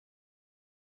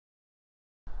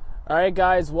All right,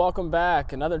 guys, welcome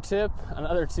back. Another tip,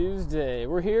 another Tuesday.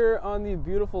 We're here on the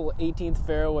beautiful 18th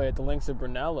fairway at the links of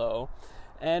Brunello,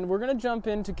 and we're going to jump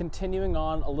into continuing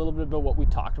on a little bit about what we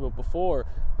talked about before.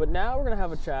 But now we're going to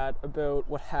have a chat about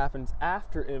what happens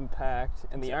after impact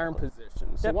and the arm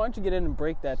position. So why don't you get in and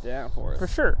break that down for us? For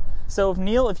sure. So,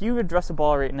 Neal, if you address the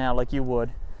ball right now like you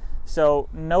would, so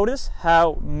notice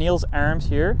how Neal's arms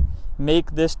here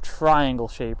make this triangle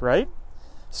shape, right?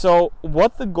 So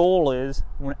what the goal is,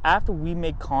 after we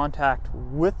make contact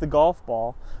with the golf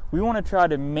ball, we want to try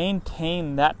to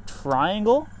maintain that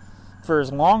triangle for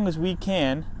as long as we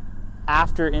can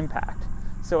after impact.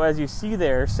 So as you see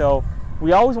there, so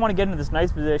we always want to get into this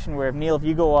nice position where, Neal, if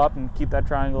you go up and keep that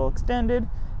triangle extended,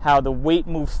 how the weight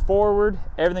moves forward,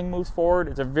 everything moves forward.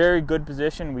 It's a very good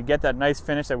position. We get that nice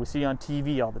finish that we see on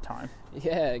TV all the time.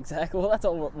 Yeah, exactly. Well, that's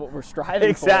all what we're striving for.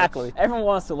 Exactly. Everyone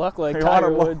wants to look like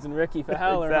Tiger Woods and Ricky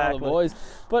Fowler and all the boys.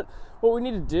 But what we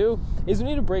need to do is we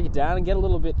need to break it down and get a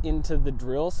little bit into the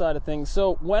drill side of things.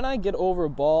 So when I get over a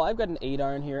ball, I've got an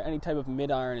 8-iron here. Any type of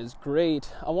mid-iron is great.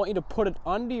 I want you to put it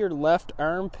under your left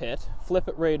armpit, flip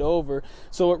it right over,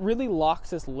 so it really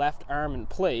locks this left arm in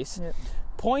place. Yep.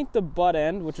 Point the butt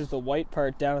end, which is the white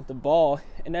part, down at the ball,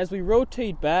 and as we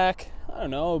rotate back, I don't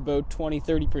know, about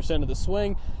 20-30% of the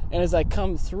swing, and as I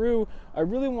come through, I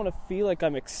really want to feel like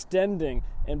I'm extending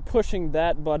and pushing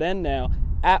that butt end now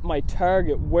at my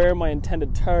target, where my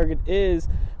intended target is,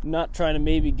 not trying to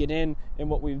maybe get in, and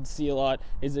what we see a lot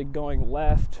is it going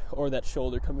left or that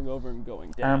shoulder coming over and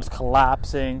going down. Arms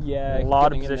collapsing. Yeah, a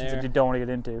lot of positions that you don't want to get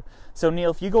into. So,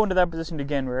 Neal, if you go into that position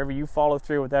again, wherever you follow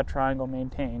through with that triangle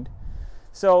maintained,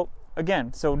 so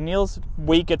again, so Neal's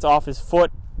weight gets off his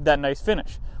foot, that nice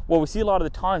finish. What we see a lot of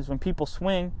the times when people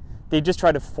swing, they just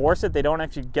try to force it. They don't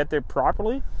actually get there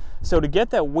properly. So to get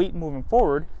that weight moving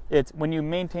forward, it's when you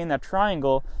maintain that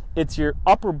triangle, it's your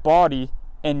upper body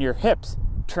and your hips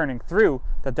turning through,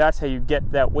 that's how you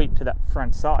get that weight to that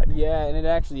front side. Yeah, and it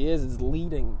actually is. It's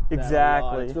leading.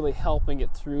 Exactly. It's really helping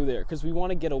it through there, because we want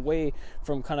to get away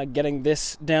from kind of getting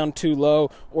this down too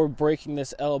low or breaking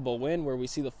this elbow in where we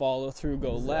see the follow through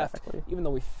go left. Even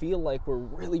though we feel like we're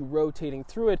really rotating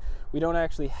through it, we don't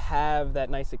actually have that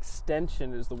nice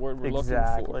extension is the word we're looking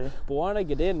for. But why don't I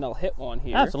get in and I'll hit one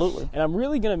here. Absolutely. And I'm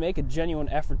really going to make a genuine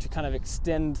effort to kind of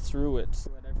extend through it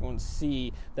so that everyone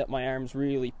see that my arms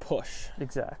really push.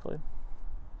 Exactly.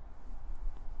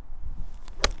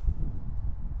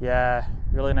 Yeah,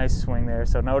 really nice swing there.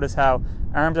 So notice how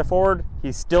arms are forward.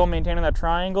 He's still maintaining that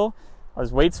triangle.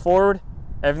 His weight's forward.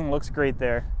 Everything looks great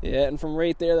there. Yeah, and from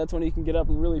right there, that's when you can get up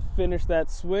and really finish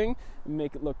that swing and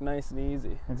make it look nice and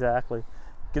easy. Exactly.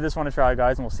 Give this one a try,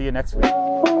 guys, and we'll see you next week.